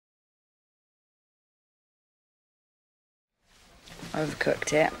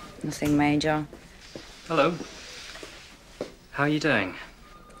Overcooked it. Nothing major. Hello. How are you doing?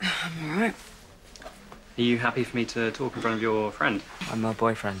 I'm alright. Are you happy for me to talk in front of your friend? I'm her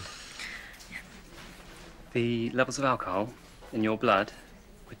boyfriend. The levels of alcohol in your blood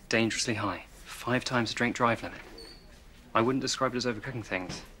were dangerously high. 5 times the drink drive limit. I wouldn't describe it as overcooking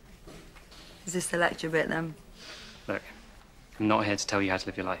things. Is this the lecture bit then? Look, I'm not here to tell you how to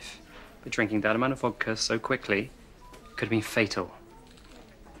live your life, but drinking that amount of vodka so quickly could have been fatal.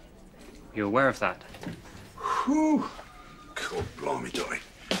 You're aware of that? Whew. God, blimey, Dottie.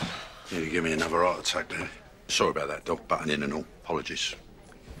 Nearly give me another heart attack there. Sorry about that, dog button in and all. Apologies.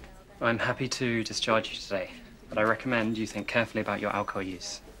 I'm happy to discharge you today, but I recommend you think carefully about your alcohol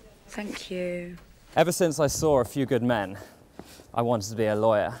use. Thank you. Ever since I saw A Few Good Men, I wanted to be a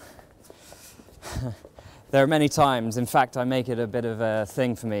lawyer. There are many times, in fact, I make it a bit of a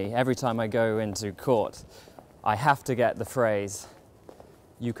thing for me. Every time I go into court, I have to get the phrase,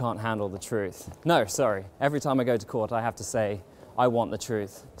 "You can't handle the truth." No, sorry. Every time I go to court, I have to say, "I want the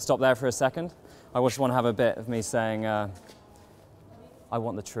truth." Stop there for a second. I just want to have a bit of me saying, "I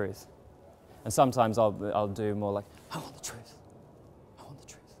want the truth." And sometimes I'll do more like, "I want the truth. I want the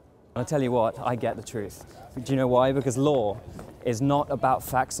truth." And I tell you what, I get the truth. Do you know why? Because law is not about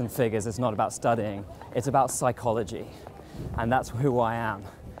facts and figures. It's not about studying. It's about psychology. And that's who I am,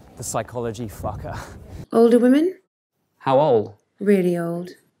 the psychology fucker. Older women? How old? Really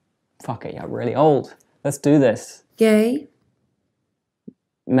old. Fuck it, yeah, really old. Let's do this. Gay?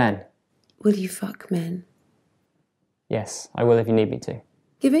 Men. Will you fuck men? Yes, I will if you need me to.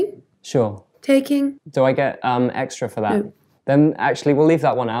 Giving? Sure. Taking? Do I get extra for that? No. Then actually, we'll leave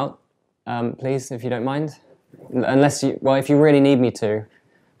that one out, please, if you don't mind. Unless you, well, if you really need me to,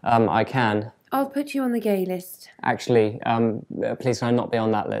 I can. I'll put you on the gay list. Actually, please can I not be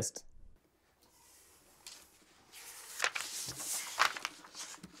on that list?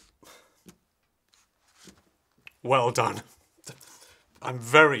 Well done. I'm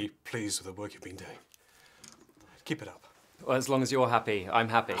very pleased with the work you've been doing. Keep it up. Well, as long as you're happy, I'm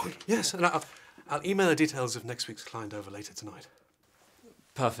happy. Oh, yes, and I'll email the details of next week's client over later tonight.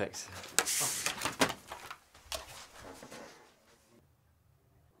 Perfect.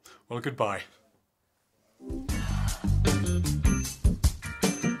 Well, goodbye.